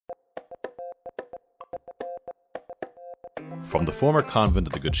From the former convent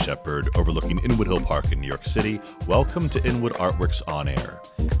of the Good Shepherd overlooking Inwood Hill Park in New York City, welcome to Inwood Artworks On Air.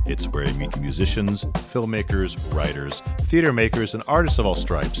 It's where you meet the musicians, filmmakers, writers, theater makers, and artists of all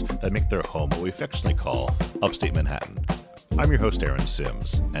stripes that make their home what we affectionately call upstate Manhattan. I'm your host, Aaron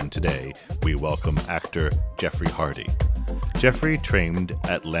Sims, and today we welcome actor Jeffrey Hardy. Jeffrey trained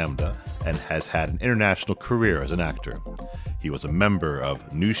at Lambda and has had an international career as an actor. He was a member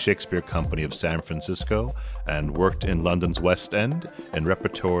of New Shakespeare Company of San Francisco and worked in London's West End and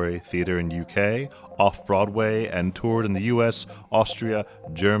repertory theatre in UK, off-Broadway, and toured in the US, Austria,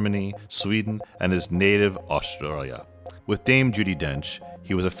 Germany, Sweden, and his native Australia. With Dame Judi Dench,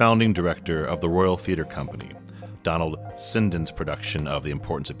 he was a founding director of the Royal Theatre Company, Donald Sinden's production of The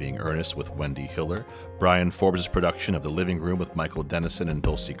Importance of Being Earnest with Wendy Hiller, Brian Forbes' production of The Living Room with Michael Dennison and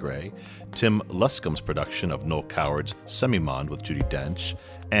Dulcie Gray, Tim Luscombe's production of Noel Coward's Semimonde with Judi Dench,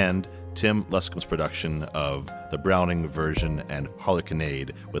 and Tim Luscombe's production of the Browning version and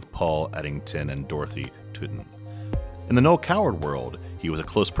Harlequinade with Paul Addington and Dorothy Tootin. In the Noel Coward world, he was a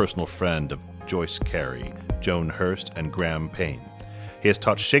close personal friend of Joyce Carey, Joan Hurst, and Graham Payne. He has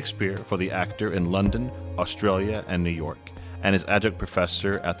taught Shakespeare for the actor in London, Australia, and New York, and is adjunct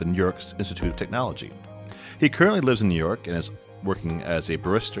professor at the New York Institute of Technology. He currently lives in New York and is working as a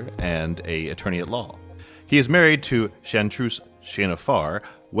barrister and an attorney at law. He is married to Chantruse Shanafar,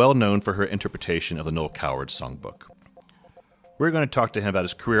 well known for her interpretation of the Noel Coward songbook. We're going to talk to him about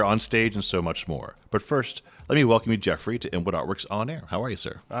his career on stage and so much more. But first, let me welcome you, Jeffrey, to Inwood Artworks On Air. How are you,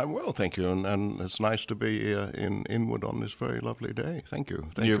 sir? I'm well, thank you, and it's nice to be in Inwood on this very lovely day. Thank you.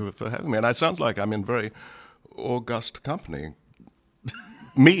 Thank you for having me. And it sounds like I'm in very august company.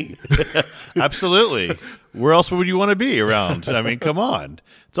 Me. Absolutely. Where else would you want to be around? I mean, come on.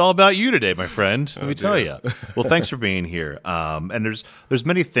 It's all about you today, my friend. Let me tell you. Well, thanks for being here. And there's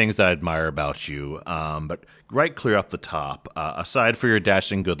many things that I admire about you, but right clear up the top, aside for your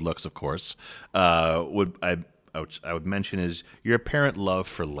dashing good looks, of course, I would mention is your apparent love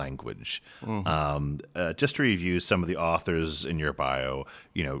for language. Mm-hmm. Just to review some of the authors in your bio,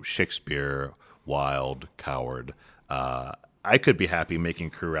 Shakespeare, Wilde, Coward, I could be happy making a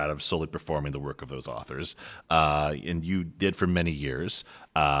career out of solely performing the work of those authors, and you did for many years.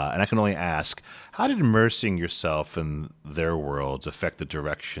 And I can only ask, how did immersing yourself in their worlds affect the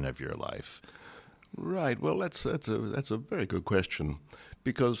direction of your life? Right. Well, that's a very good question,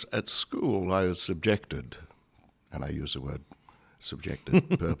 because at school I was subjected, and I use the word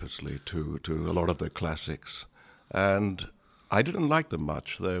subjected purposely, to a lot of the classics, and I didn't like them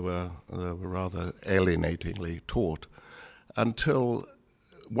much. They were rather alienatingly taught. Until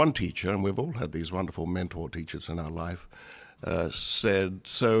one teacher, and we've all had these wonderful mentor teachers in our life, said,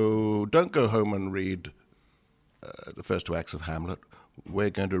 so don't go home and read the first two acts of Hamlet. We're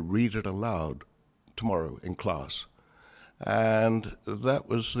going to read it aloud tomorrow in class. And that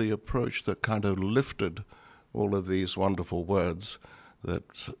was the approach that kind of lifted all of these wonderful words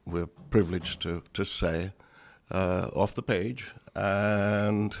that we're privileged to say off the page,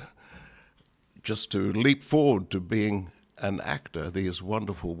 and just to leap forward to being an actor, these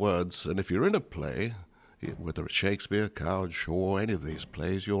wonderful words. And if you're in a play, whether it's Shakespeare, Coward, Shaw, any of these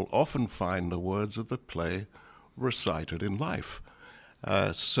plays, you'll often find the words of the play recited in life.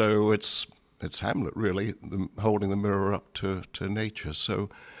 So it's Hamlet, really, holding the mirror up to nature.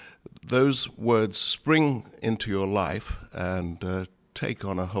 So those words spring into your life and take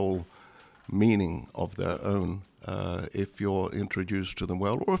on a whole meaning of their own if you're introduced to them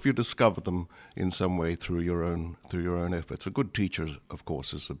well, or if you discover them in some way through your own efforts. A good teacher, of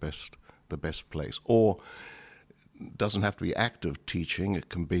course, is the best place. Or doesn't have to be active teaching. It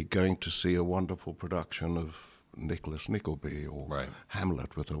can be going to see a wonderful production of Nicholas Nickleby or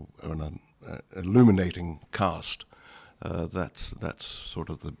Hamlet with an illuminating cast. That's sort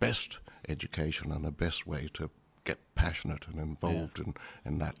of the best education and the best way to get passionate and involved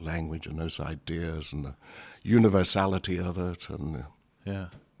in that language and those ideas and the universality of it and the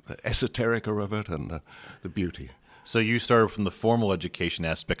esoterica of it and the beauty. So you started from the formal education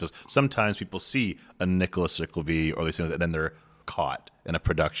aspect, because sometimes people see a Nicholas Nickleby or they see that, and then they're caught in a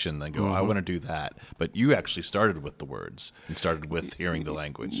production and go, I want to do that. But you actually started with the words and started with hearing the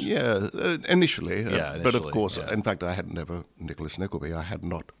language. Yeah, initially. But of course, in fact, I had never, Nicholas Nickleby, I had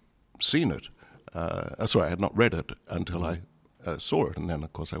not seen it. I had not read it until I saw it, and then,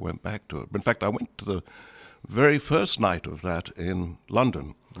 of course, I went back to it. But in fact, I went to the very first night of that in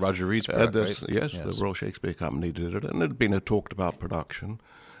London. Roger Reed's product, right? Yes, the Royal Shakespeare Company did it, and it had been a talked-about production,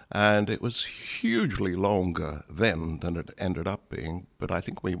 and it was hugely longer then than it ended up being, but I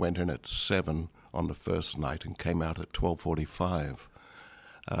think we went in at 7 on the first night and came out at 12:45.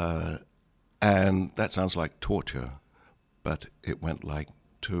 And that sounds like torture. but it went like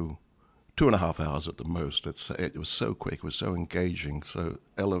 2.5 hours at the most. It was so quick, it was so engaging, so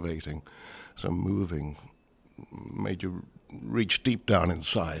elevating, so moving, made you reach deep down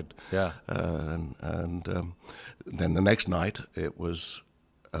inside. Yeah. And then the next night it was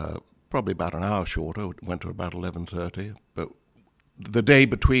probably about an hour shorter. It went to about 11:30, but the day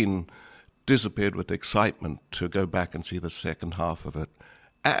between disappeared with excitement to go back and see the second half of it,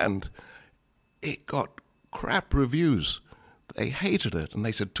 and it got crap reviews. They hated it, and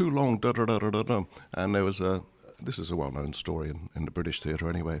they said too long, da da da da da da. And there was this is a well-known story in the British theatre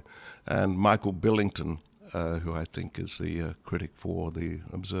anyway, and Michael Billington, who I think is the critic for The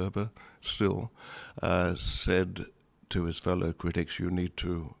Observer still, said to his fellow critics, you need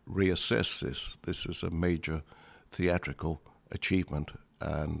to reassess this. This is a major theatrical achievement,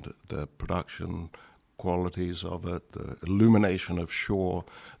 and the production qualities of it, the illumination of Shaw,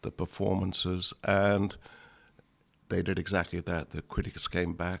 the performances, and they did exactly that. The critics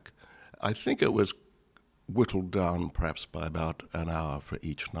came back. I think it was whittled down perhaps by about an hour for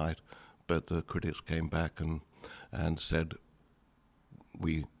each night, but the critics came back and said,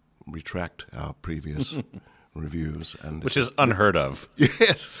 we retract our previous reviews, and Which is unheard of.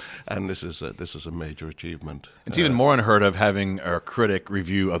 yes, and this is a major achievement. It's even more unheard of having a critic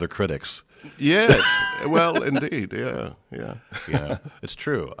review other critics. Yes, well, indeed, yeah. Yeah, it's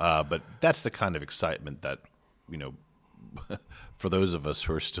true. But that's the kind of excitement that, you know, for those of us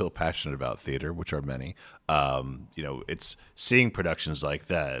who are still passionate about theater, which are many, you know, it's seeing productions like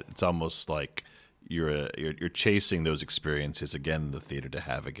that. It's almost like you're chasing those experiences again in the theater to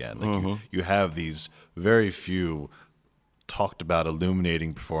have again. Like you have these very few talked about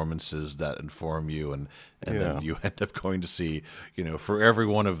illuminating performances that inform you, and then you end up going to see, you know, for every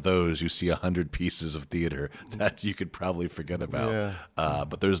one of those you see 100 pieces of theater that you could probably forget about.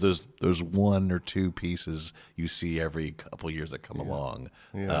 But there's one or two pieces you see every couple years that come along.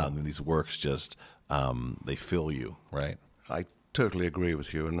 And these works just they fill you, right? I totally agree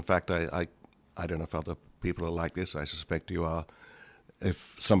with you, and in fact I don't know if other people are like this. I suspect you are.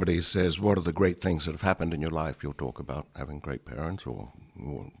 If somebody says, what are the great things that have happened in your life, you'll talk about having great parents, or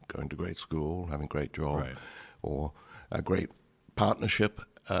going to great school, having a great job, or a great partnership.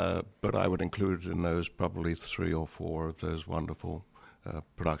 But I would include in those probably 3 or 4 of those wonderful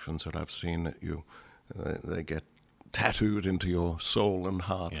productions that I've seen that they get tattooed into your soul and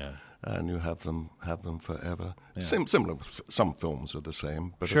heart. And you have them forever. Similar with some films are the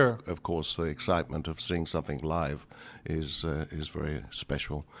same, but of course the excitement of seeing something live is very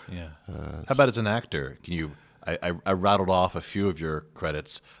special. How about as an actor? Can you? I rattled off a few of your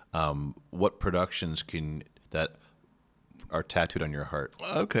credits. What productions that are tattooed on your heart?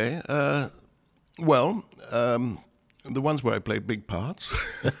 Okay. Well. The ones where I played big parts.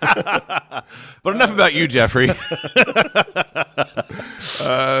 But enough about you, Jeffrey.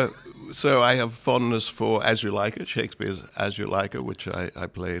 So I have fondness for As You Like It, Shakespeare's As You Like It, which I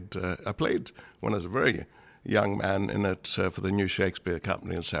played. I played when I was a very young man in it for the New Shakespeare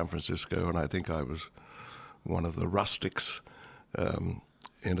Company in San Francisco, and I think I was one of the rustics in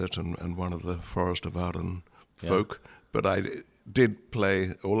it and one of the Forest of Arden folk. But I did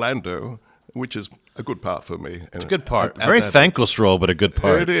play Orlando, which is a good part for me. It's a good part. Very thankless role, but a good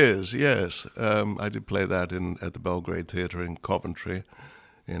part. It is, yes. I did play that at the Belgrade Theatre in Coventry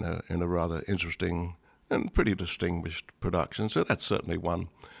in a rather interesting and pretty distinguished production. So that's certainly one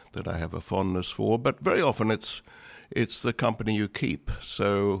that I have a fondness for. But very often it's the company you keep.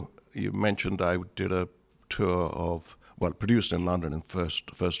 So you mentioned I did a tour produced in London, and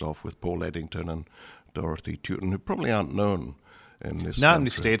first off with Paul Eddington and Dorothy Tewton, who probably aren't known in this Not country. in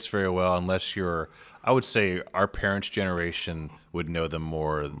the States very well, unless I would say our parents' generation would know them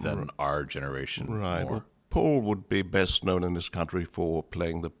more than our generation. Right. More. Well, Paul would be best known in this country for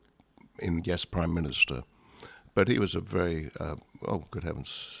playing in Yes, Prime Minister. But he was a very, good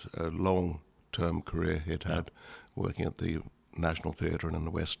heavens, a long-term career he'd had working at the National Theatre and in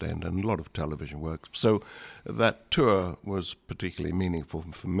the West End, and a lot of television work. So that tour was particularly meaningful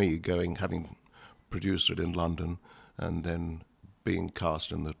for me, having produced it in London and then being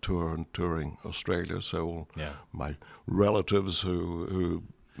cast in the tour and touring Australia. So all my relatives who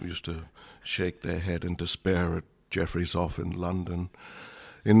used to shake their head in despair at Jeffrey's off in London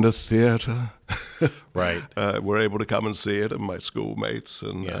in the theatre, were able to come and see it, and my schoolmates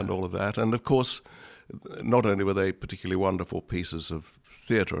and all of that. And of course, not only were they particularly wonderful pieces of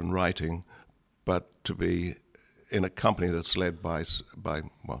theatre and writing, but to be in a company that's led by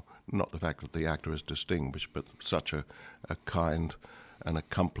not the fact that the actor is distinguished, but such a kind and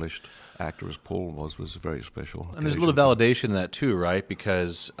accomplished actor as Paul was very special. And there's a little validation in that too, right?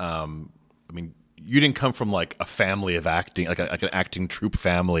 Because, you didn't come from like a family of acting, like an acting troupe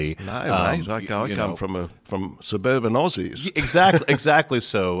family. No, mate, I come from suburban Aussies. Exactly.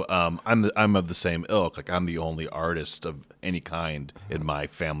 So I'm of the same ilk. Like I'm the only artist of any kind in my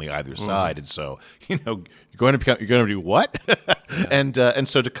family either side, and so you're going to do what? And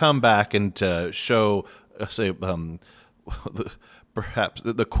so to come back and to show, say, perhaps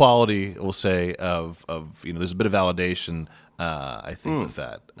the quality, we'll say, of there's a bit of validation. I think with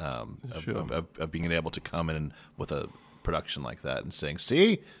that, of being able to come in with a production like that and saying,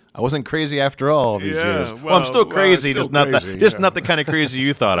 "See, I wasn't crazy after all these years. Well, I'm still crazy, just not the kind of crazy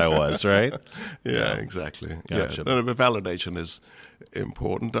you thought I was, right?" Yeah, exactly. Gotcha. Yeah, but validation is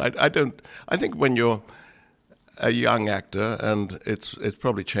important. I think when you're a young actor, and it's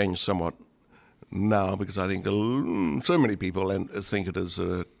probably changed somewhat now, because I think so many people think it is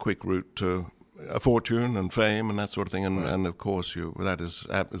a quick route to a fortune and fame and that sort of thing, and of course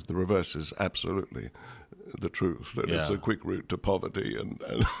the reverse is absolutely the truth, that it's a quick route to poverty and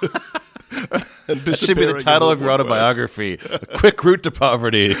that should be the title of your autobiography, A Quick Route to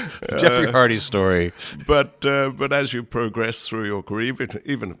Poverty, Jeffrey Hardy's story. But as you progress through your career,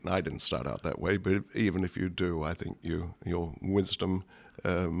 even I didn't start out that way, but even if you do, I think your wisdom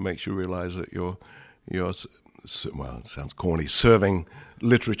makes you realize that you're well, it sounds corny, serving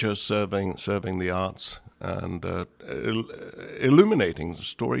literature, serving the arts, and illuminating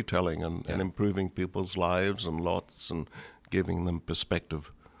storytelling and improving people's lives and lots and giving them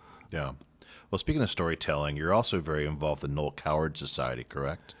perspective. Yeah. Well, speaking of storytelling, you're also very involved in Noel Coward Society,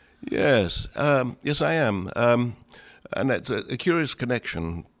 correct? Yes. Yes, I am. And that's a curious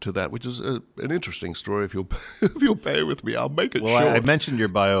connection to that, which is an interesting story. If you'll bear with me, I'll make it short. Well, I mentioned your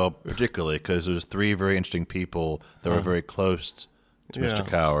bio particularly because there's three very interesting people that were very close to Mr.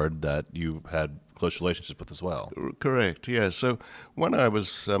 Coward that you had close relationships with as well. Correct, yes. So when I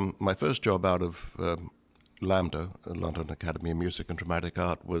was, my first job out of LAMDA, London Academy of Music and Dramatic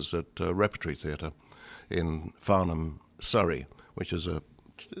Art, was at Repertory Theatre in Farnham, Surrey, which is a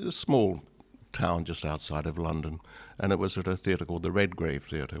small town just outside of London, and it was at a theatre called the Redgrave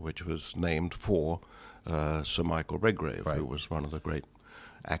Theatre, which was named for Sir Michael Redgrave, who was one of the great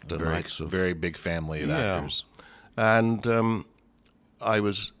actor knights of very big family of actors. And I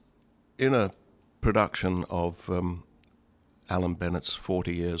was in a production of Alan Bennett's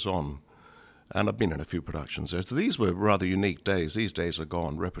 40 Years On, and I've been in a few productions there. So these were rather unique days. These days are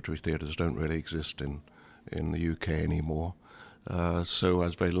gone. Repertory theatres don't really exist in the UK anymore. So I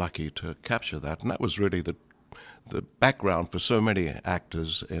was very lucky to capture that, and that was really the background for so many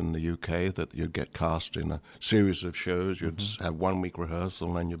actors in the UK, that you'd get cast in a series of shows. You'd have 1 week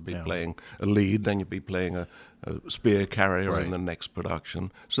rehearsal, and you'd be playing a lead, then you'd be playing a spear carrier in the next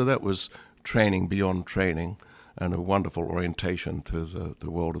production. So that was training beyond training, and a wonderful orientation to the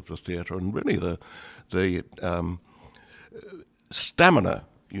world of the theatre, and really the stamina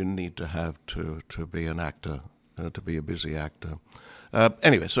you need to have to be an actor. To be a busy actor.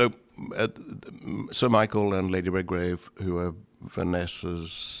 Anyway, so Sir Michael and Lady Redgrave, who are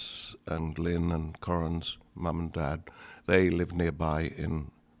Vanessa's and Lynn and Corin's mum and dad, they live nearby in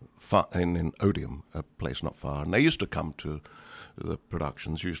Odium, a place not far. And they used to come to the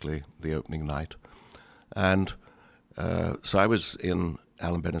productions, usually the opening night. And so I was in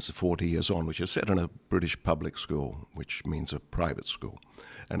Alan Bennett's 40 Years On, which is set in a British public school, which means a private school.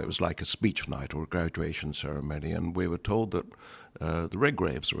 And it was like a speech night or a graduation ceremony, and we were told that the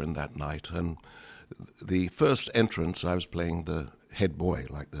Redgraves were in that night. And the first entrance, I was playing the head boy,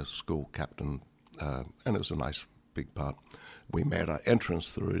 like the school captain, and it was a nice big part. We made our entrance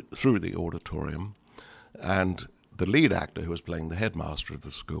through the auditorium, and the lead actor, who was playing the headmaster of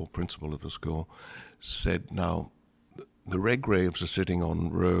the school, principal of the school, said, "Now, the Redgraves are sitting on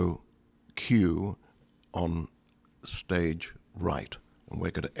row Q on stage right, and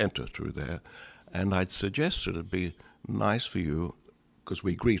we're going to enter through there. And I'd suggested it'd be nice for you, because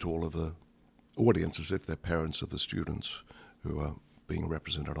we greet all of the audience as if they're parents of the students who are being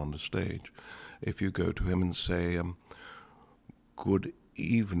represented on the stage, if you go to him and say, 'Good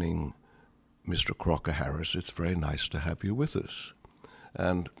evening, Mr. Crocker Harris, it's very nice to have you with us.'"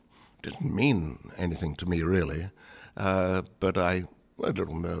 And it didn't mean anything to me, really, but I was a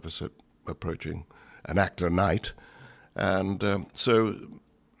little nervous at approaching an actor night. And so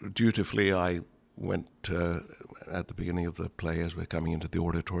dutifully I went at the beginning of the play, as we're coming into the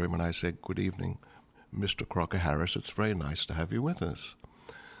auditorium, and I said, "Good evening, Mr. Crocker Harris, it's very nice to have you with us."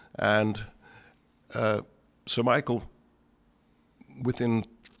 And Sir Michael, within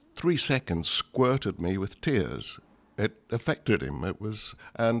 3 seconds, squirted me with tears. It affected him.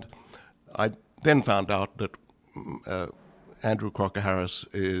 And I then found out that Andrew Crocker Harris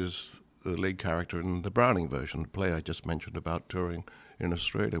is the lead character in the Browning version, the play I just mentioned about touring in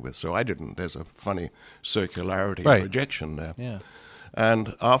Australia with. So I didn't. There's a funny circularity Right. projection there. Yeah.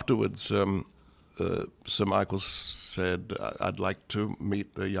 And afterwards, Sir Michael said, I'd like to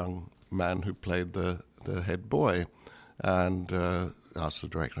meet the young man who played the head boy, and asked the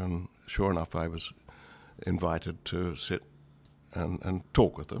director, and sure enough, I was invited to sit and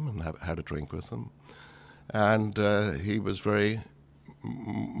talk with them and had a drink with them. And he was very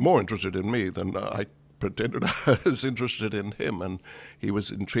more interested in me than I pretended I was interested in him, and he was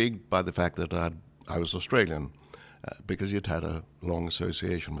intrigued by the fact that I was Australian, because he'd had a long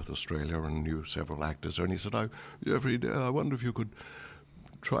association with Australia and knew several actors. And he said, Jeffrey, I wonder if you could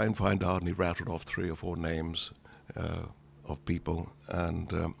try and find out, and he rattled off 3 or 4 names of people,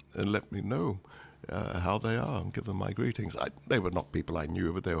 and let me know how they are and give them my greetings. They were not people I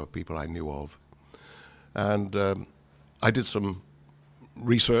knew, but they were people I knew of. And I did some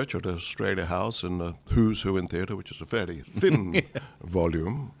research at Australia House in the Who's Who in Theatre, which is a fairly thin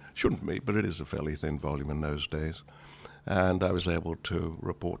volume. Shouldn't be, but it is a fairly thin volume in those days. And I was able to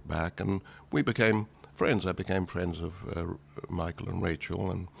report back, and we became friends. I became friends of Michael and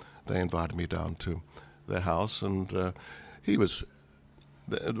Rachel, and they invited me down to their house. And he was,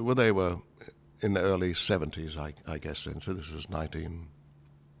 well, they were in the early 70s, I guess then. So this was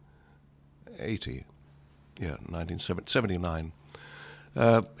 1980, 1979.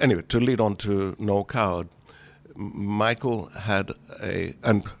 Anyway, to lead on to Noel Coward, Michael had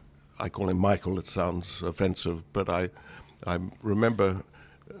and I call him Michael, it sounds offensive, but I remember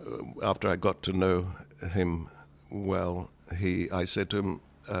after I got to know him well, I said to him,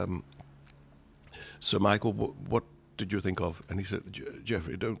 Sir Michael, what did you think of? And he said,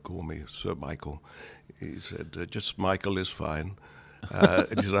 Jeffrey, don't call me Sir Michael. He said, just Michael is fine.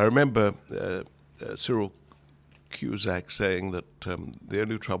 And he said, I remember Cyril Cusack saying that the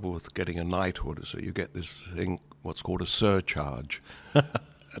only trouble with getting a knighthood is that you get this thing, what's called a surcharge,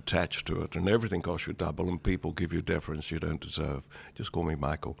 attached to it, and everything costs you double, and people give you deference you don't deserve. Just call me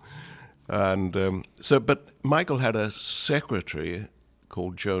Michael. And but Michael had a secretary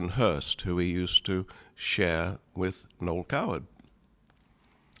called Joan Hurst, who he used to share with Noel Coward.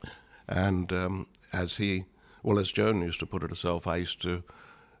 And as Joan used to put it herself, I used to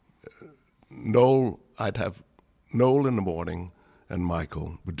I'd have Noel in the morning, and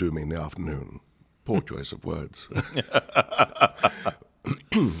Michael would do me in the afternoon. Poor choice of words.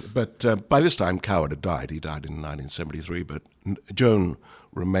 But by this time, Coward had died. He died in 1973, but Joan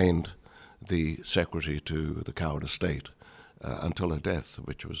remained the secretary to the Coward estate until her death,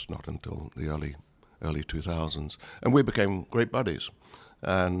 which was not until the early 2000s. And we became great buddies.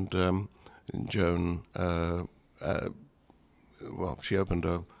 And Joan, she opened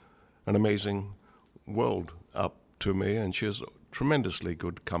an amazing world up to me, and she was tremendously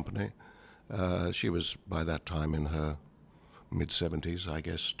good company. She was by that time in her mid-70s, I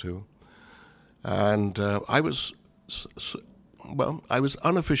guess, too. And I was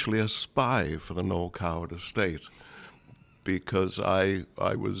unofficially a spy for the Noel Coward estate, because I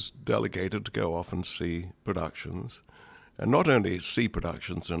was delegated to go off and see productions, and not only see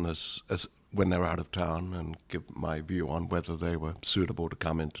productions and as when they're out of town, and give my view on whether they were suitable to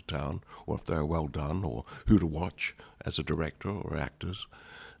come into town, or if they were well done, or who to watch as a director or actors,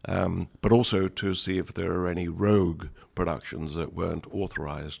 but also to see if there are any rogue productions that weren't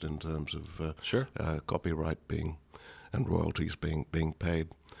authorized in terms of copyright being and royalties being paid.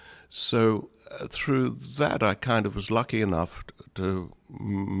 So through that, I kind of was lucky enough to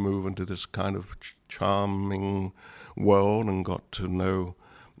move into this kind of charming world, and got to know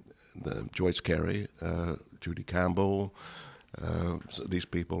Joyce Carey, Judy Campbell, so these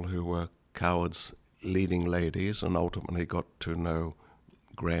people who were Coward's leading ladies, and ultimately got to know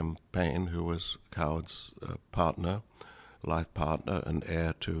Graham Payne, who was Coward's life partner and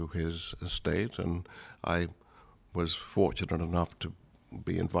heir to his estate. And I was fortunate enough to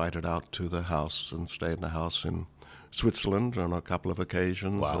be invited out to the house and stay in the house in Switzerland on a couple of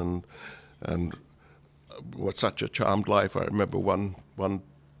occasions. Wow. And was such a charmed life. I remember one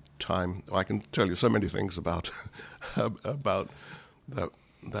time, I can tell you so many things about that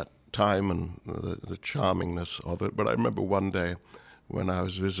time and the charmingness of it. But I remember one day when I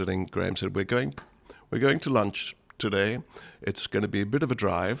was visiting, Graham said, "We're going to lunch today. It's going to be a bit of a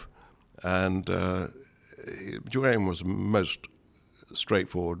drive." And Graham was most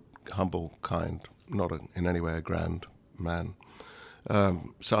straightforward, humble, kind, not in any way a grand man.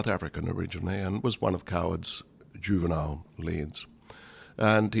 South African originally, and was one of Coward's juvenile leads.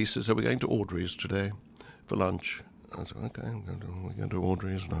 And he says, "So we're going to Audrey's today for lunch." I said, "Okay, we're going to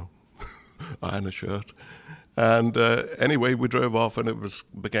Audrey's now." iron a shirt. And anyway, we drove off, and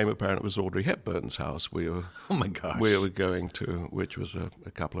became apparent it was Audrey Hepburn's house Oh my gosh. we were going to, which was a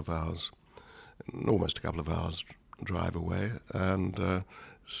couple of hours, almost a couple of hours drive away. And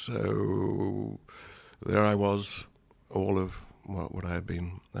so there I was, all of what would I have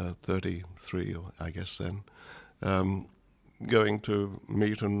been, 33, I guess then, going to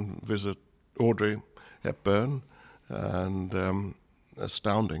meet and visit Audrey Hepburn, and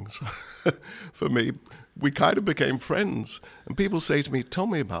astounding for me. We kind of became friends, and people say to me, "Tell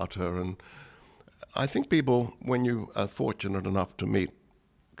me about her." And I think people, when you are fortunate enough to meet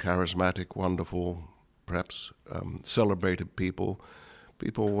charismatic, wonderful, perhaps celebrated people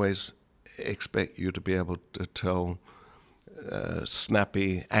always expect you to be able to tell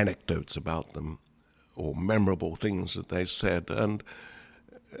snappy anecdotes about them or memorable things that they said, and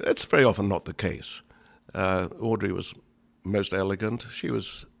that's very often not the case. Audrey was most elegant. She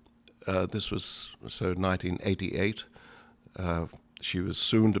was, this was 1988. She was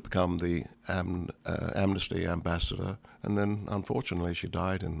soon to become the Amnesty ambassador, and then unfortunately she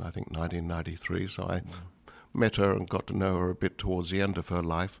died in, I think, 1993, so I met her and got to know her a bit towards the end of her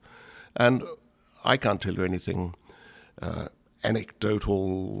life. And I can't tell you anything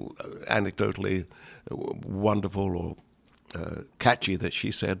anecdotally wonderful or catchy that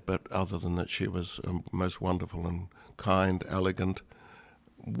she said, but other than that, she was most wonderful and kind, elegant,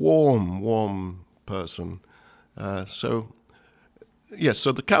 warm person. So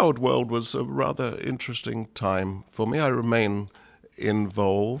the Coward World was a rather interesting time for me. I remain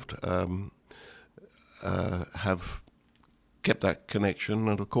involved, have kept that connection,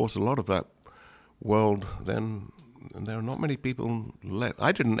 and of course a lot of that world then, and there are not many people left.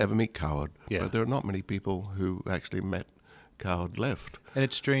 I didn't ever meet Coward, but there are not many people who actually met Coward left. And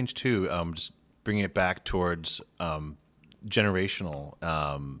it's strange too, just bringing it back towards generational.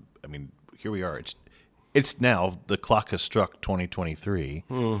 I mean, here we are. It's now, the clock has struck 2023,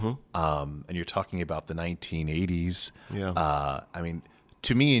 and you're talking about the 1980s. Yeah. I mean,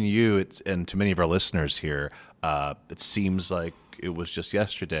 to me and you, and to many of our listeners here, it seems like it was just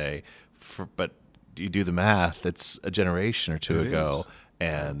yesterday. But you do the math; it's a generation or two ago,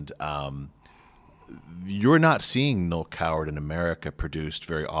 and you're not seeing Noel Coward in America produced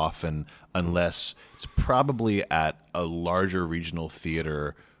very often, unless it's probably at a larger regional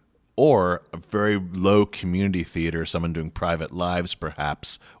theater or a very low community theater, someone doing private lives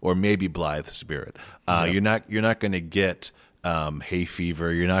perhaps, or maybe Blythe Spirit. You're not going to get Hay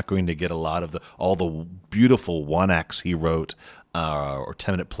Fever. You're not going to get a lot of all the beautiful one-acts he wrote, or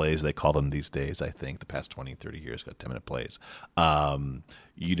 10-minute plays, they call them these days, I think. The past 20, 30 years got 10-minute plays.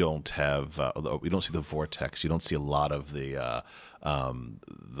 You don't have, you don't see the Vortex. You don't see a lot of the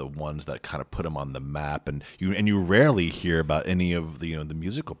ones that kind of put him on the map, and you rarely hear about any of the the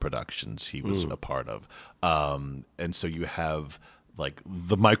musical productions he was a part of. And so you have like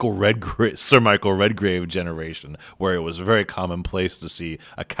the Sir Michael Redgrave generation, where it was very commonplace to see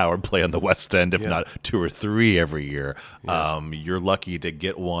a Coward play on the West End, if not 2 or 3 every year. You're lucky to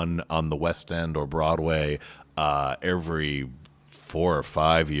get one on the West End or Broadway every 4 or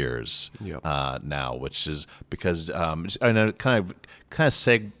 5 years now, which is because and it kind of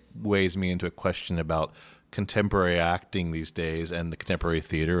segues me into a question about contemporary acting these days and the contemporary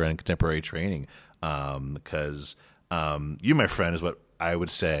theater and contemporary training, because you, my friend, is what I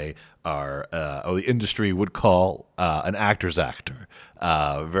would say are, or the industry would call an actor's actor.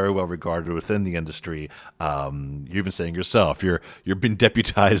 Very well regarded within the industry. You're even saying yourself, you're being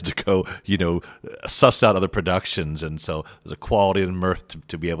deputized to go, suss out other productions, and so there's a quality and mirth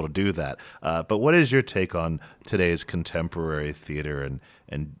to be able to do that. But what is your take on today's contemporary theater,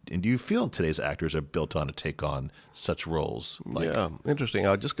 and do you feel today's actors are built on to take on such roles? Interesting.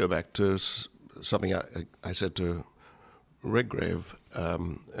 I'll just go back to something I said to Redgrave.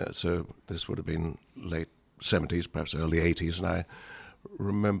 So this would have been late 70s, perhaps early 80s, and I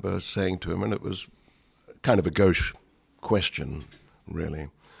remember saying to him, and it was kind of a gauche question, really.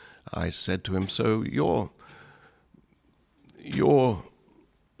 I said to him, so your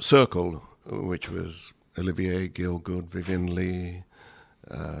circle, which was Olivier Gielgud, Vivian Leigh,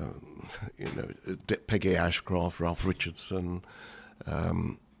 Peggy Ashcroft, Ralph Richardson,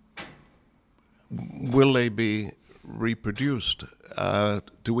 will they be reproduced?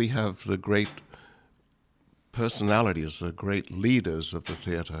 Do we have the great personalities, the great leaders of the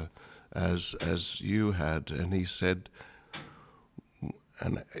theater as you had? And he said,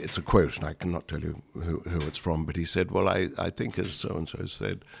 and it's a quote, and I cannot tell you who it's from, but he said, well, I think, as so-and-so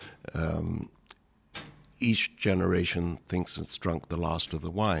said, each generation thinks it's drunk the last of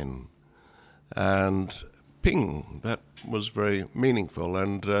the wine. And ping. That was very meaningful.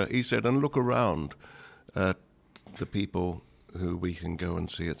 And he said, and look around at the people who we can go and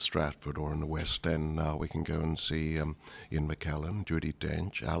see at Stratford or in the West End now. We can go and see Ian McKellen, Judi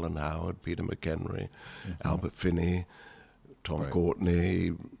Dench, Alan Howard, Peter McHenry, Albert Finney, Tom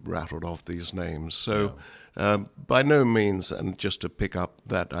Courtenay, rattled off these names. So by no means, and just to pick up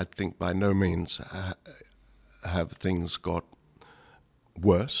that, I think by no means have things got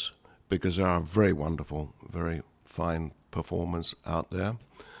worse, because there are very wonderful, very fine performers out there.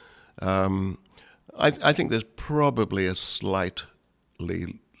 I think there's probably a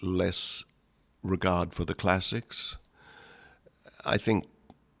slightly less regard for the classics. I think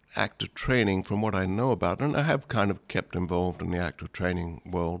actor training, from what I know about, and I have kind of kept involved in the actor training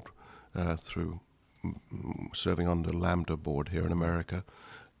world through serving on the Lambda board here in America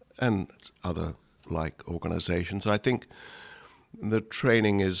and other like organizations. I think the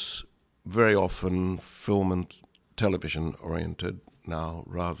training is very often film and television oriented now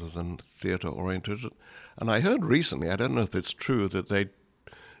rather than theatre oriented. And I heard recently, I don't know if it's true, that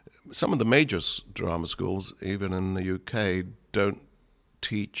some of the major drama schools, even in the UK, don't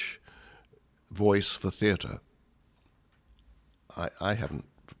teach voice for theatre. I haven't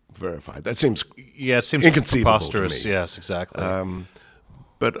verified. That seems inconceivable preposterous. To me. Yes, exactly.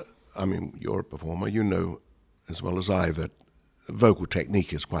 But I mean, you're a performer. You know as well as I that vocal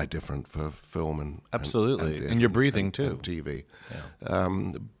technique is quite different for film and absolutely, and your breathing too, and TV.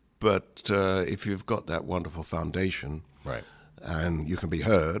 Yeah. But if you've got that wonderful foundation, right, and you can be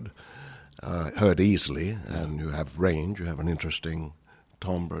heard easily, and you have range, you have an interesting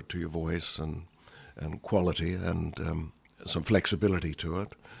timbre to your voice and quality and some flexibility to it,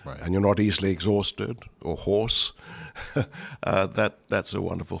 right, and you're not easily exhausted or hoarse, that's a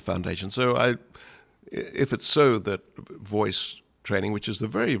wonderful foundation. So if it's so that voice training, which is the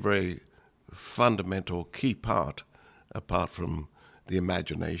very, very fundamental key part, apart from the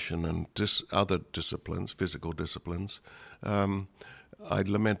imagination and other disciplines, physical disciplines, I'd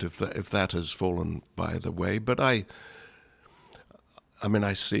lament if that has fallen by the way. But I mean,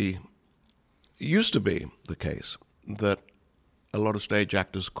 I see, it used to be the case that a lot of stage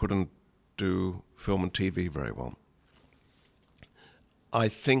actors couldn't do film and TV very well. I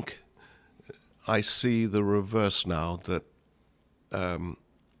think I see the reverse now, that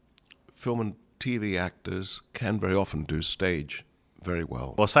film and TV actors can very often do stage very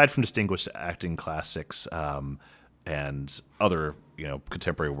well. Well, aside from distinguished acting classics and other,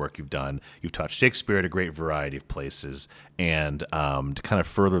 contemporary work you've done, you've taught Shakespeare at a great variety of places. And to kind of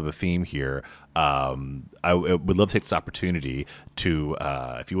further the theme here, I would love to take this opportunity to,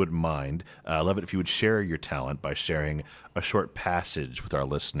 if you wouldn't mind, love it if you would share your talent by sharing a short passage with our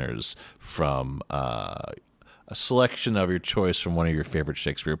listeners from a selection of your choice from one of your favorite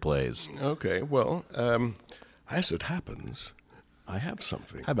Shakespeare plays. Okay, well, as it happens, I have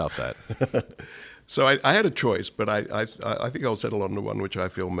something. How about that? So I had a choice, but I think I'll settle on the one which I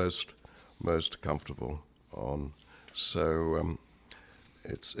feel most comfortable on. So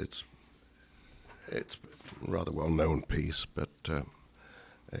it's a rather well-known piece, but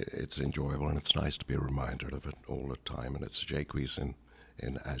it's enjoyable, and it's nice to be reminded of it all the time. And it's Jake Weiss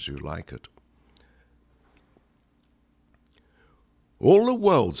in As You Like It. All the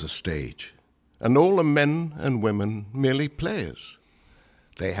world's a stage, and all the men and women merely players.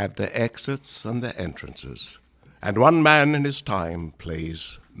 They have their exits and their entrances, and one man in his time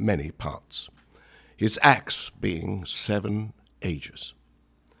plays many parts, his acts being 7 ages.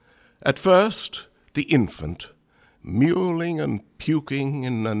 At first, the infant, mewling and puking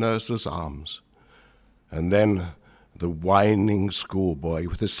in the nurse's arms, and then the whining schoolboy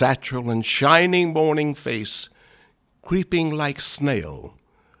with his satchel and shining morning face, creeping like snail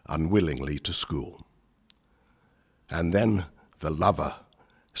unwillingly to school. And then the lover,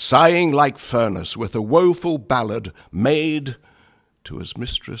 sighing like furnace with a woeful ballad made to his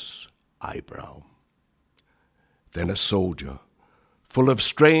mistress' eyebrow. Then a soldier, full of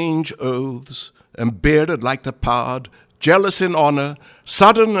strange oaths, and bearded like the pard, jealous in honour,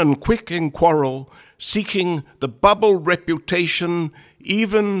 sudden and quick in quarrel, seeking the bubble reputation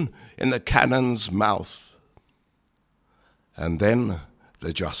even in the cannon's mouth. And then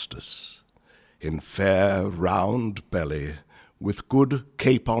the justice, in fair round belly, with good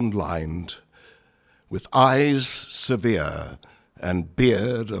capon lined, with eyes severe and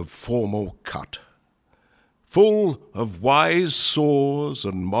beard of formal cut, full of wise saws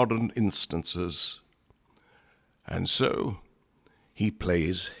and modern instances. And so he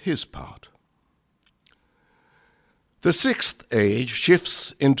plays his part. The 6th age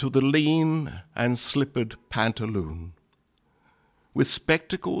shifts into the lean and slippered pantaloon, with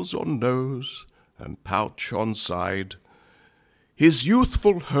spectacles on nose and pouch on side, his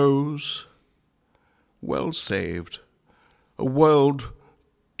youthful hose, well saved, a world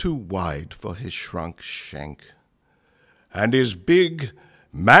too wide for his shrunk shank, and his big,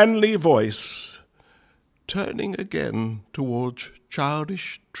 manly voice turning again towards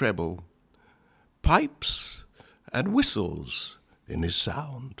childish treble, pipes and whistles in his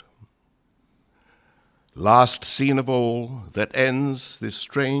sound. Last scene of all that ends this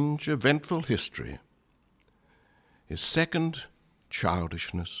strange, eventful history is second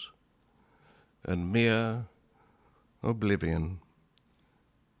childishness and mere oblivion.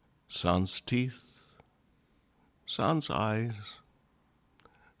 Sans teeth, sans eyes,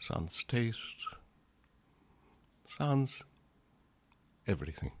 sans taste, sans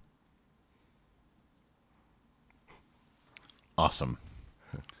everything. Awesome.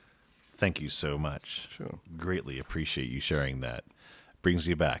 Thank you so much. Sure. Greatly appreciate you sharing that. Brings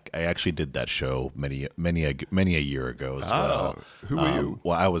you back. I actually did that show many a year ago as well. Who were you?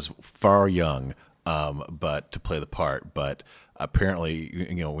 Well, I was far young, but to play the part. But apparently,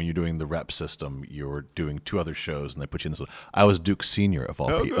 when you're doing the rep system, you're doing two other shows, and they put you in this one. I was Duke Senior of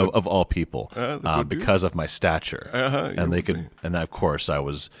all people because of my stature, and they could. And of course, I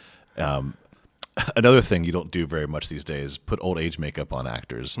was. Another thing you don't do very much these days: put old age makeup on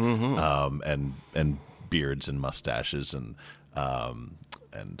actors, and beards and mustaches, and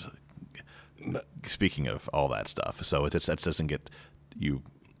speaking of all that stuff, so that doesn't get you.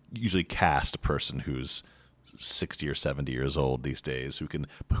 Usually cast a person who's 60 or 70 years old these days who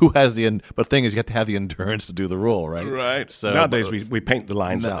has but the thing is you have to have the endurance to do the role, right? Right. So nowadays we paint the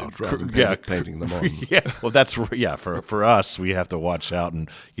lines out rather than painting them on. Yeah. Well, that's for us we have to watch out and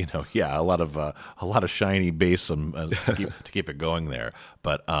a lot of shiny base to keep it going there.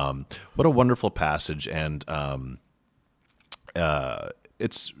 But what a wonderful passage, and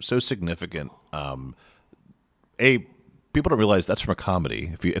it's so significant. People don't realize that's from a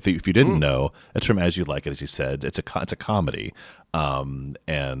comedy. If you didn't know, it's from As You Like It, as you said. It's a comedy, and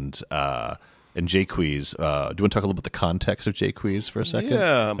Jaques. Do you want to talk a little bit about the context of Jaques for a second?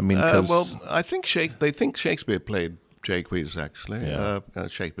 Yeah, I mean, I think they think Shakespeare played Jaques actually. Yeah.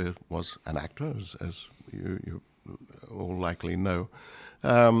 Shakespeare was an actor, as you all likely know,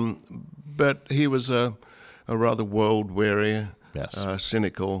 but he was a rather world-weary. Yes.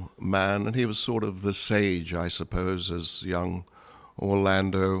 Cynical man, and he was sort of the sage, I suppose, as young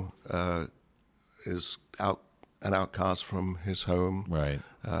Orlando is an outcast from his home, right?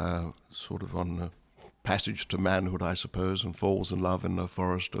 Sort of on the passage to manhood, I suppose, and falls in love in the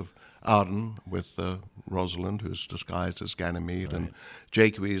forest of Arden with Rosalind, who's disguised as Ganymede, right. And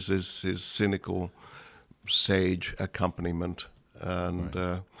Jaques is his cynical sage accompaniment, and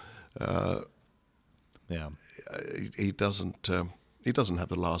right. Yeah. He doesn't have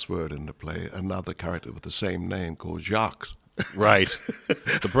the last word in the play. Another character with the same name called Jacques. Right.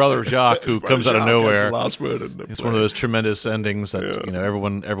 The brother of Jacques who comes out of nowhere. Has the last word in the it's play. One of those tremendous endings that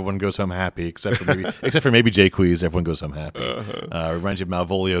everyone goes home happy except for maybe Jaques. Everyone goes home happy. Reminds you of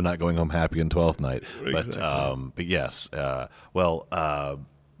Malvolio not going home happy in Twelfth Night. Exactly. But yes. Your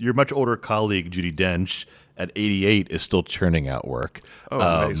much older colleague Judi Dench at 88 is still churning out work. Oh,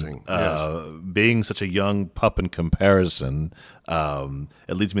 amazing. Yes. Being such a young pup in comparison, it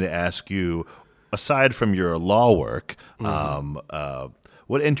leads me to ask you, aside from your law work,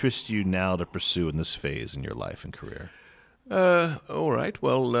 what interests you now to pursue in this phase in your life and career? All right.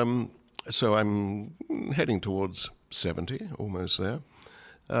 Well, so I'm heading towards 70, almost there.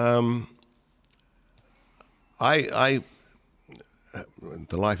 The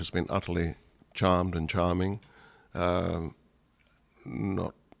life has been utterly charmed and charming. Not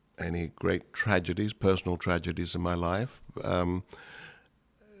any great tragedies, personal tragedies in my life.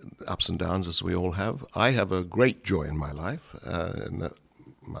 Ups and downs, as we all have. I have a great joy in my life.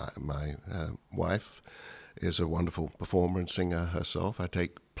 My wife is a wonderful performer and singer herself. I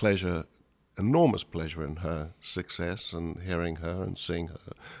take enormous pleasure in her success and hearing her and seeing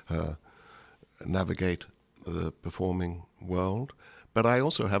her navigate the performing world. But I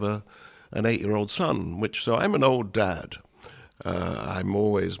also have an 8-year-old son, so I'm an old dad. I'm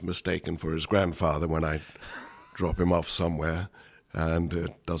always mistaken for his grandfather when I drop him off somewhere, and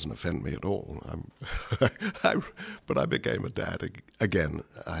it doesn't offend me at all. But I became a dad again.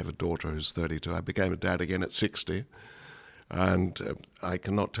 I have a daughter who's 32. I became a dad again at 60, and I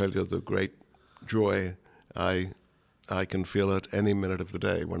cannot tell you the great joy I can feel at any minute of the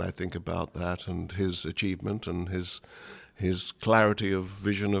day when I think about that and his achievement and his clarity of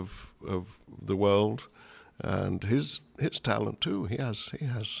vision of the world, and his talent too. He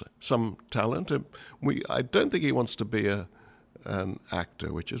has some talent. I don't think he wants to be an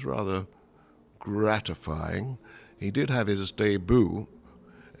actor, which is rather gratifying. He did have his debut,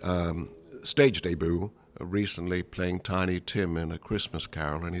 stage debut, recently playing Tiny Tim in A Christmas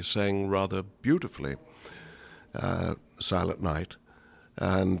Carol, and he sang rather beautifully, Silent Night.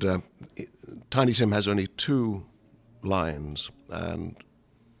 And Tiny Tim has only 2 lines, and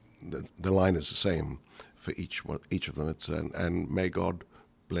the line is the same for each of them. It's and may God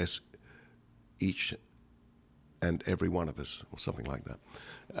bless each and every one of us, or something like that.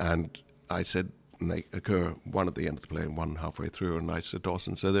 And I said, and they occur one at the end of the play and one halfway through, and I said,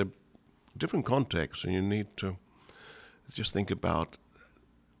 Dawson, so they're different contexts, and you need to just think about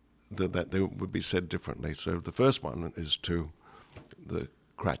that they would be said differently. So the first one is to the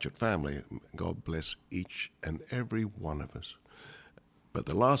Cratchit family, God bless each and every one of us. But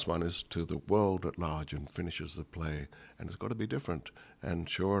the last one is to the world at large, and finishes the play, and it's got to be different. And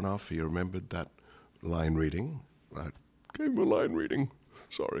sure enough, he remembered that line reading. I gave him a line reading,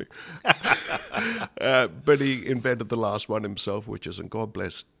 sorry. But he invented the last one himself, which is, and God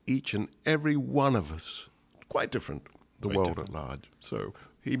bless each and every one of us. Quite different, the Quite world different. at large. So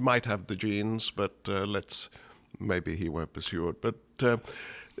he might have the genes, but maybe he won't pursue it. But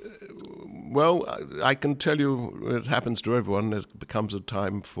well, I can tell you, it happens to everyone. It becomes a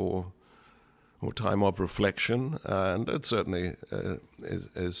time of reflection, and it certainly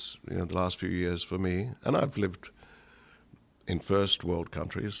is the last few years for me. And I've lived in first world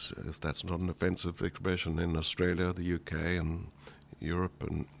countries, if that's not an offensive expression, in Australia, the UK, and Europe,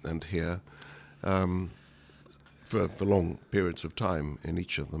 and here, for long periods of time in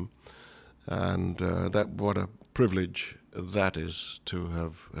each of them. And that what a privilege that is to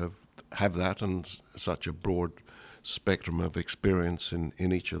have that, and such a broad spectrum of experience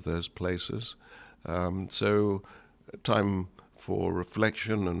in each of those places. So time for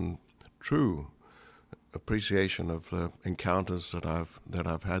reflection and true appreciation of the encounters that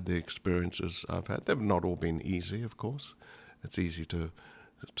I've had, the experiences I've had. They've not all been easy, of course. It's easy to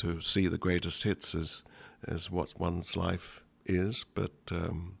see the greatest hits as what one's life is, but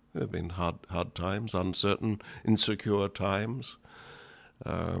there have been hard times, uncertain, insecure times.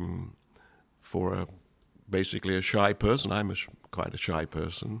 For basically a shy person, I'm quite a shy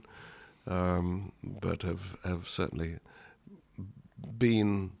person, but have certainly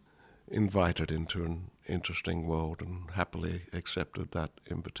been invited into an interesting world and happily accepted that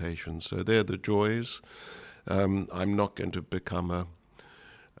invitation. So they're the joys. I'm not going to become a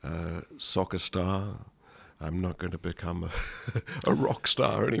soccer star. I'm not going to become a rock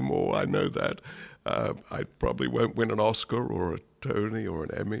star anymore. I know that. I probably won't win an Oscar or a Tony or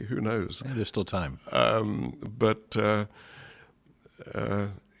an Emmy. Who knows? Yeah, there's still time. But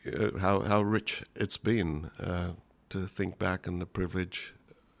how rich it's been to think back, and the privilege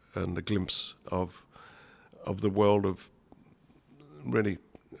and the glimpse of the world of really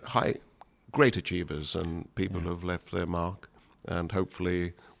great achievers and people who have left their mark. And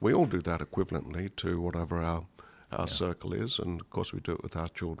hopefully we all do that equivalently to whatever our circle is. And of course we do it with our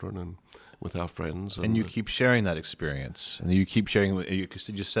children and with our friends. And you keep sharing that experience, and you keep sharing. You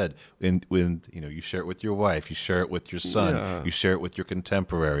just said, you share it with your wife, you share it with your son, you share it with your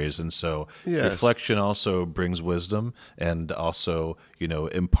contemporaries, and so reflection also brings wisdom, and also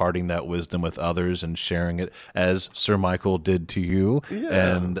imparting that wisdom with others and sharing it, as Sir Michael did to you,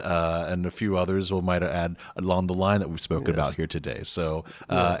 and a few others might add along the line that we've spoken about here today. So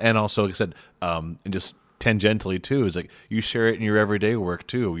and also, like I said, and just tangentially too, is like you share it in your everyday work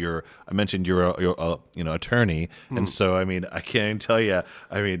too. I mentioned you're a attorney, and so I can't even tell you.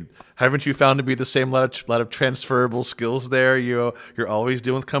 Haven't you found to be the same lot of transferable skills there? You're always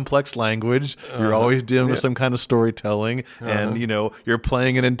dealing with complex language. You're always dealing with some kind of storytelling, and you're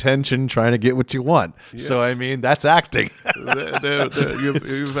playing an intention, trying to get what you want. Yes. So that's acting.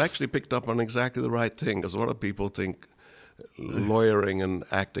 You've actually picked up on exactly the right thing, because a lot of people think lawyering and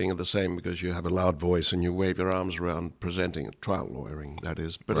acting are the same because you have a loud voice and you wave your arms around, presenting trial lawyering, that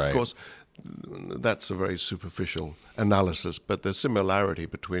is. But of course, that's a very superficial analysis. But the similarity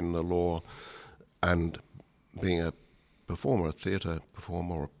between the law and being a performer, a theatre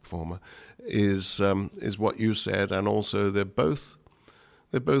performer or performer, is what you said, and also they're both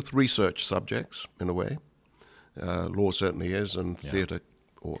research subjects in a way. Law certainly is, and theatre,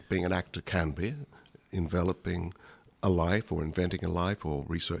 or being an actor, can be enveloping a life, or inventing a life, or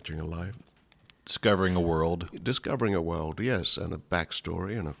researching a life. Discovering a world. Discovering a world, yes, and a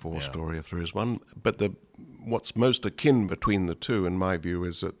backstory and a forestory if there is one. But what's most akin between the two, in my view,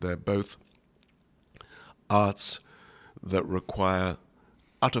 is that they're both arts that require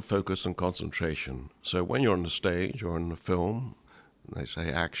utter focus and concentration. So when you're on the stage or in a film, they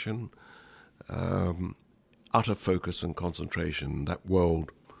say action, utter focus and concentration, that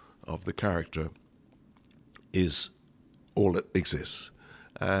world of the character is all that exists.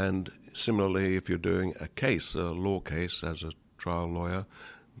 And similarly, if you're doing a case, a law case as a trial lawyer,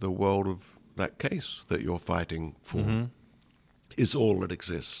 the world of that case that you're fighting for is all that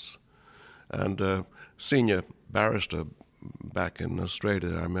exists. And a senior barrister back in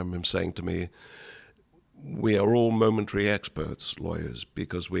Australia, I remember him saying to me, we are all momentary experts, lawyers,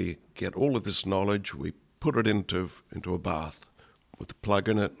 because we get all of this knowledge, we put it into a bath with a plug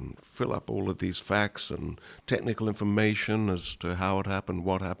in it and fill up all of these facts and technical information as to how it happened,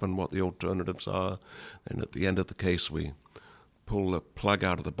 what the alternatives are. And at the end of the case, we pull the plug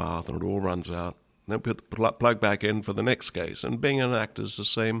out of the bath and it all runs out. Then put the plug back in for the next case. And being an actor is the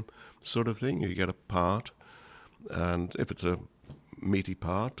same sort of thing. You get a part, and if it's a meaty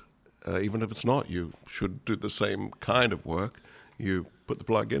part, even if it's not, you should do the same kind of work. You put the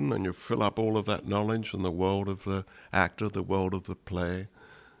plug in and you fill up all of that knowledge in the world of the actor, the world of the play,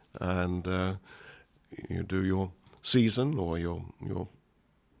 and you do your season or your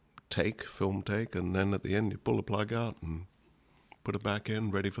film take, and then at the end you pull the plug out and put it back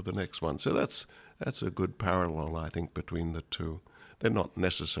in, ready for the next one. So that's a good parallel, I think, between the two. They're not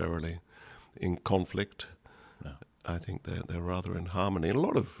necessarily in conflict. No. I think they're rather in harmony. In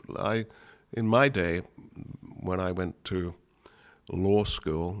my day, when I went to law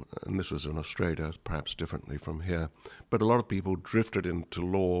school, and this was in Australia, perhaps differently from here, but a lot of people drifted into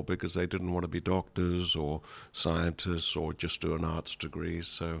law because they didn't want to be doctors or scientists or just do an arts degree.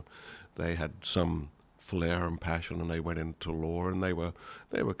 So they had some flair and passion, and they went into law, and they were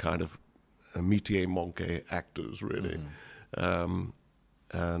kind of métier manqué actors, really. And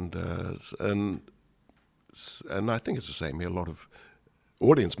I think it's the same here. A lot of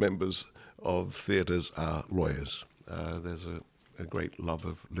audience members of theatres are lawyers. There's a great love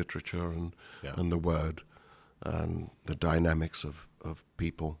of literature and the word and the dynamics of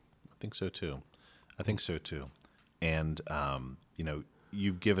people. I think so too. And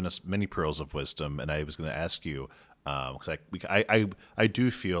you've given us many pearls of wisdom, and I was going to ask you, because I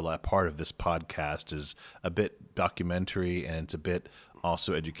do feel that part of this podcast is a bit documentary and it's a bit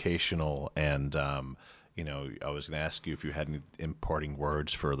also educational. And I was going to ask you if you had any imparting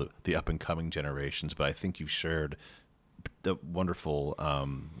words for the up and coming generations, but I think you've shared the wonderful,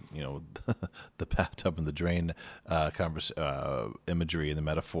 the bathtub and the drain imagery and the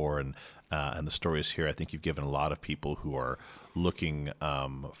metaphor and the stories here. I think you've given a lot of people who are looking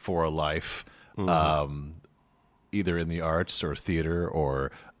for a life, either in the arts or theater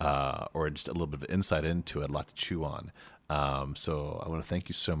or just a little bit of insight into it, a lot to chew on. So I want to thank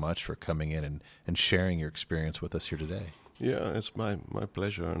you so much for coming in and sharing your experience with us here today. Yeah, it's my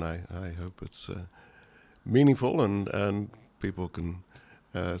pleasure, and I hope it's meaningful and people can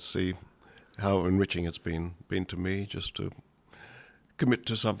see how enriching it's been to me just to commit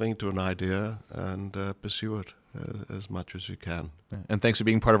to something, to an idea, and pursue it as much as you can. And thanks for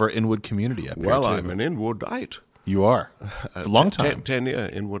being part of our Inwood community up here, too. I'm an Inwoodite. You are. A long time. 10-year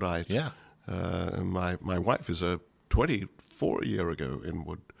Inwoodite. Yeah. My wife is a 24-year ago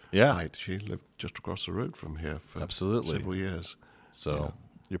Inwoodite. Yeah. She lived just across the road from here for Absolutely. several years. So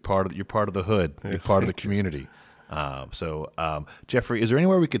you're part of the hood. You're part of the community. Jeffrey, is there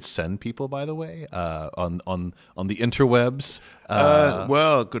anywhere we could send people, by the way, on the interwebs?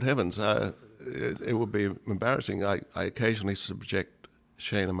 Well, good heavens, it would be embarrassing. I occasionally subject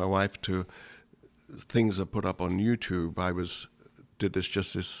Shane and my wife to things that are put up on YouTube. Did this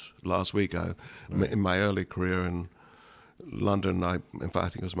just this last week. In my early career in London, I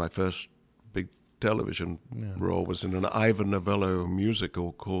think it was my first big television role was in an Ivor Novello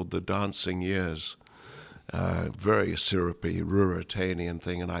musical called The Dancing Years. Very syrupy, Ruritanian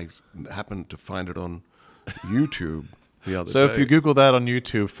thing, and I happened to find it on YouTube the other day. So if you Google that on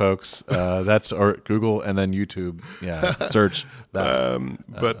YouTube, folks, or Google and then YouTube, search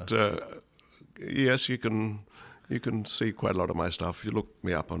that. Yes, you can see quite a lot of my stuff. You look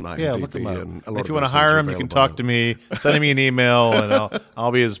me up on IMDb. Look him up. And if you want to hire him, you can talk to me. Send me an email, and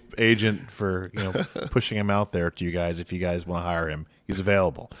I'll be his agent for pushing him out there to you guys. If you guys want to hire him, he's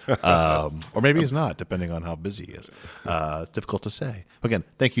available, or maybe he's not, depending on how busy he is. Difficult to say. Again,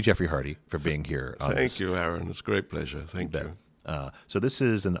 thank you, Jeffrey Hardy, for being here. Thank you, Aaron. It's a great pleasure. Thank you. So this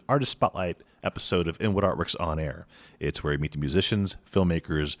is an Artist Spotlight episode of Inwood Artworks On Air. It's where we meet the musicians,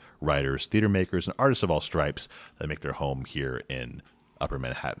 filmmakers, writers, theater makers, and artists of all stripes that make their home here in Upper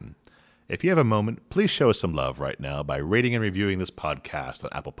Manhattan. If you have a moment, please show us some love right now by rating and reviewing this podcast on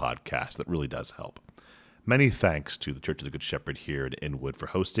Apple Podcasts. That really does help. Many thanks to the Church of the Good Shepherd here in Inwood for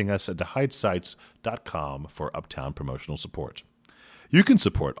hosting us, and to HideSites.com for uptown promotional support. You can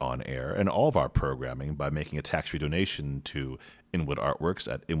support On Air and all of our programming by making a tax-free donation to Inwood Artworks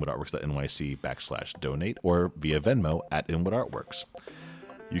at inwoodartworks.nyc/donate or via Venmo at Inwood Artworks.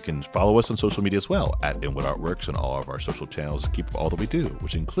 You can follow us on social media as well at Inwood Artworks and all of our social channels to keep up all that we do,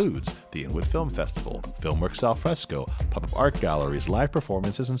 which includes the Inwood Film Festival, Filmworks Al Fresco, pop-up art galleries, live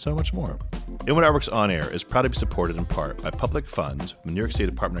performances, and so much more. Inwood Artworks On Air is proud to be supported in part by public funds from the New York State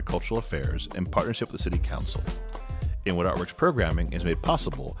Department of Cultural Affairs in partnership with the City Council. Inwood Artworks programming is made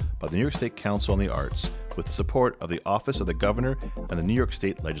possible by the New York State Council on the Arts with the support of the Office of the Governor and the New York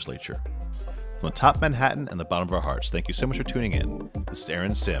State Legislature. From the top of Manhattan and the bottom of our hearts, thank you so much for tuning in. This is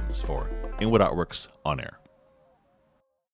Aaron Sims for Inwood Artworks On Air.